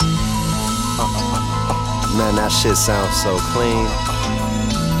Man, that shit sounds so clean.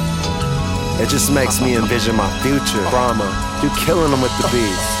 It just makes me envision my future. Brahma, you killing them with the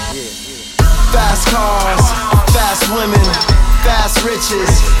beats. Fast cars, fast women, fast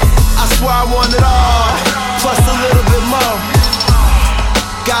riches. I swear I want it all, plus a little bit more.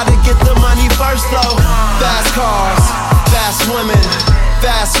 Gotta get the money first though. Fast cars, fast women,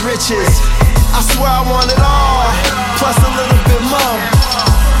 fast riches. I swear I want it all, plus a little bit more.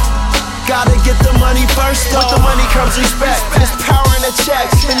 Gotta get the money first though. With the money comes respect. There's power in the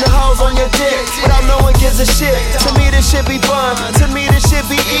checks, and the hoes on your dick, without no one gives a shit. To me this shit be fun, to me this shit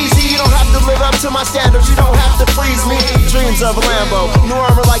be easy. You don't have to live up to my standards, you don't have to please me. Dreams of a Lambo, new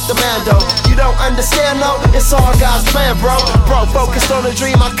armor like the Mando. You don't understand though, it's all God's plan, bro. Bro, focused on a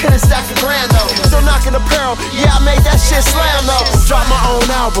dream, I couldn't stack a grand though. Still knocking apparel, yeah I made that shit slam though. Drop my own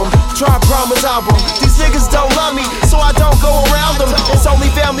album, drop Bhrama's album. These niggas don't love me, so I don't go around them. It's only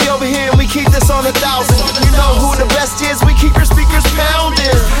family over here and we keep this on 1,000. You know who the best is, we keep your speakers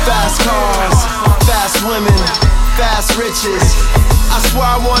pounding. Fast cars, fast women, fast riches. I swear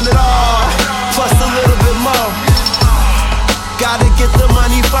I want it all, plus a little bit more. Gotta get the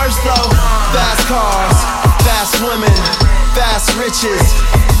money first though. Fast cars, fast women, fast riches.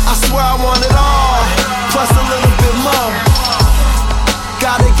 I swear I want it all, plus a little bit more.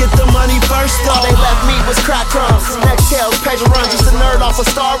 Gotta get the money first though. All they left me was crack crumbs, neck tails, paper runs. Just a nerd off of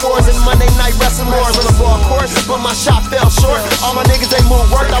Star Wars and Monday night wrestling wars on the ball court, but my shot fell short. All my niggas they moved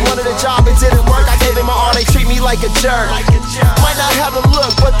work. I wanted a job, it didn't work. I gave them my all, they treat me like a jerk. Might not have a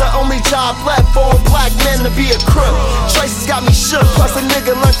look, but the only job left for a black man to be a crook. Choices got me shook, plus a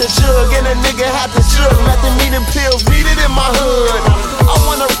nigga learned the jug, and a nigga had the jug. Methamphetamine pills needed in my hood. I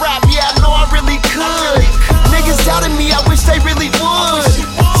wanna rap, yeah I know I really could. Niggas doubted me, I wish they really would.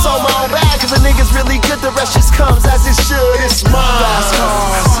 Sold my own bag, cause the niggas really good, the rest just comes as it should. It's mine. Fast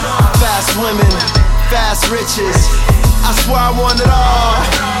cars, fast women, fast riches. I swear I want it all,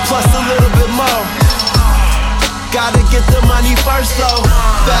 plus a little bit more. Gotta get the money first though.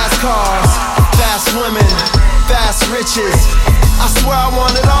 Fast cars, fast women, fast riches. I swear I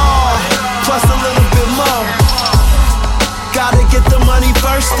want it all, plus a little bit more. Gotta get the money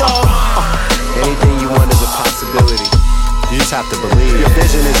first though. Anything you want is a possibility. You just have to believe. Your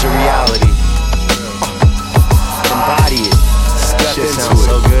vision is your reality. Embody it. Step shit into sounds it.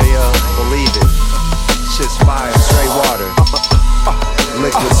 So good, yo. Believe it. Shit's fire. Straight water.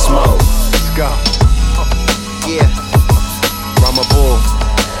 Liquid smoke. Let's go. Yeah. Bhramabull.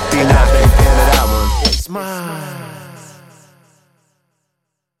 Be not a fan of that one. It's mine.